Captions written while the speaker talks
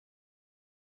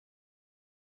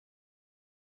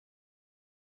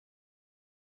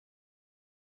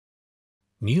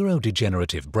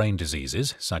Neurodegenerative brain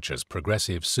diseases, such as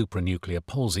progressive supranuclear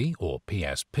palsy or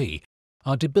PSP,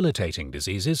 are debilitating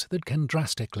diseases that can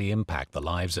drastically impact the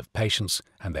lives of patients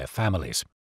and their families.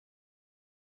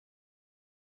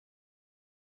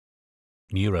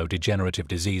 Neurodegenerative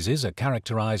diseases are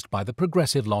characterized by the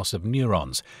progressive loss of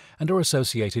neurons and are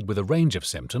associated with a range of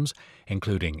symptoms,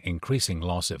 including increasing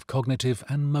loss of cognitive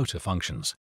and motor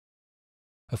functions.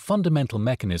 A fundamental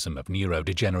mechanism of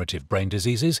neurodegenerative brain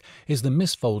diseases is the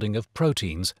misfolding of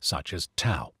proteins such as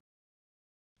tau.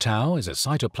 Tau is a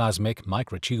cytoplasmic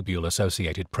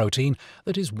microtubule-associated protein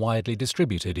that is widely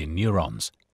distributed in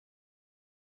neurons.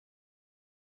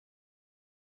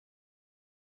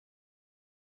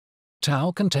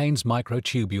 Tau contains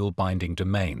microtubule binding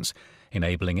domains,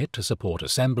 enabling it to support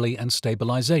assembly and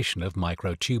stabilization of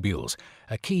microtubules,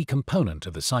 a key component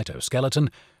of the cytoskeleton,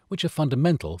 which are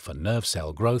fundamental for nerve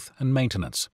cell growth and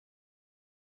maintenance.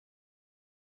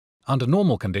 Under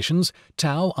normal conditions,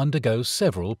 tau undergoes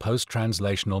several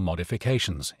post-translational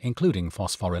modifications, including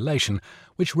phosphorylation,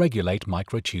 which regulate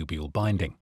microtubule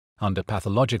binding. Under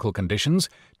pathological conditions,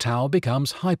 tau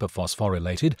becomes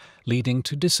hyperphosphorylated, leading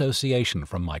to dissociation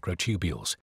from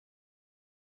microtubules.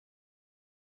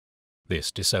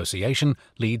 This dissociation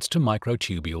leads to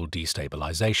microtubule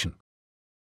destabilization.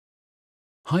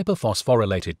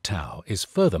 Hyperphosphorylated tau is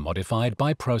further modified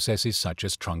by processes such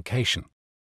as truncation.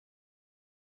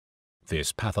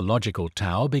 This pathological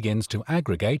tau begins to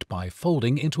aggregate by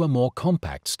folding into a more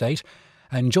compact state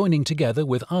and joining together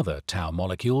with other tau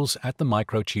molecules at the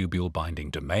microtubule binding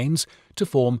domains to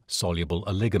form soluble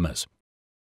oligomers.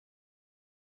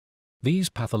 These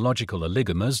pathological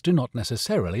oligomers do not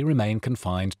necessarily remain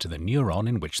confined to the neuron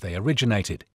in which they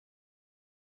originated.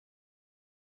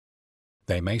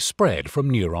 They may spread from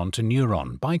neuron to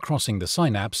neuron by crossing the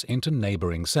synapse into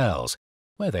neighboring cells,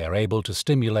 where they are able to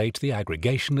stimulate the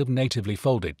aggregation of natively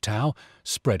folded tau,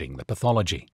 spreading the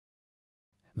pathology.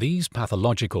 These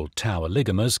pathological tau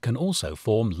oligomers can also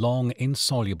form long,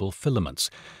 insoluble filaments,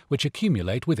 which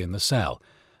accumulate within the cell,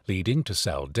 leading to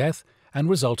cell death and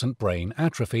resultant brain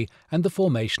atrophy and the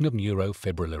formation of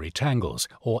neurofibrillary tangles,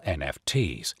 or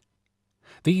NFTs.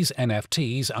 These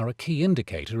NFTs are a key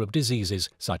indicator of diseases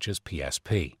such as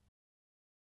PSP.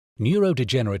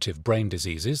 Neurodegenerative brain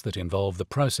diseases that involve the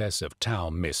process of tau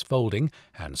misfolding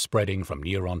and spreading from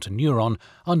neuron to neuron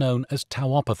are known as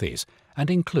tauopathies and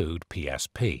include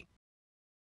PSP.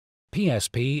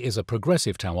 PSP is a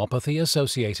progressive tauopathy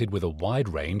associated with a wide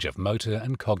range of motor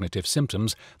and cognitive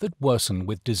symptoms that worsen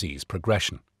with disease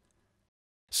progression.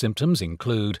 Symptoms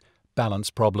include balance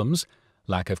problems,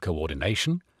 lack of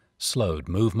coordination, slowed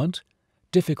movement,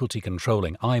 difficulty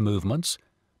controlling eye movements,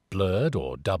 blurred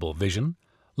or double vision,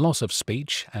 loss of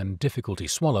speech and difficulty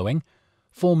swallowing,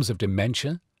 forms of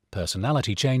dementia,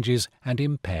 personality changes, and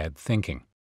impaired thinking.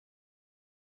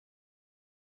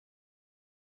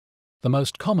 The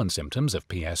most common symptoms of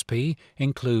PSP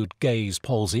include gaze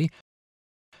palsy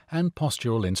and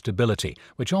postural instability,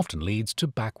 which often leads to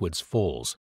backwards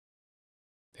falls.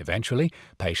 Eventually,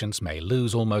 patients may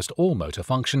lose almost all motor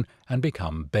function and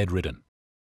become bedridden.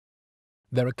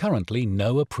 There are currently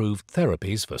no approved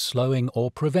therapies for slowing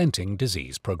or preventing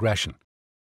disease progression.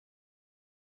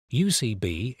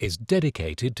 UCB is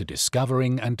dedicated to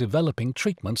discovering and developing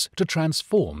treatments to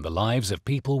transform the lives of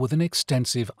people with an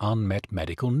extensive unmet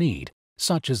medical need,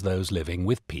 such as those living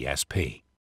with PSP.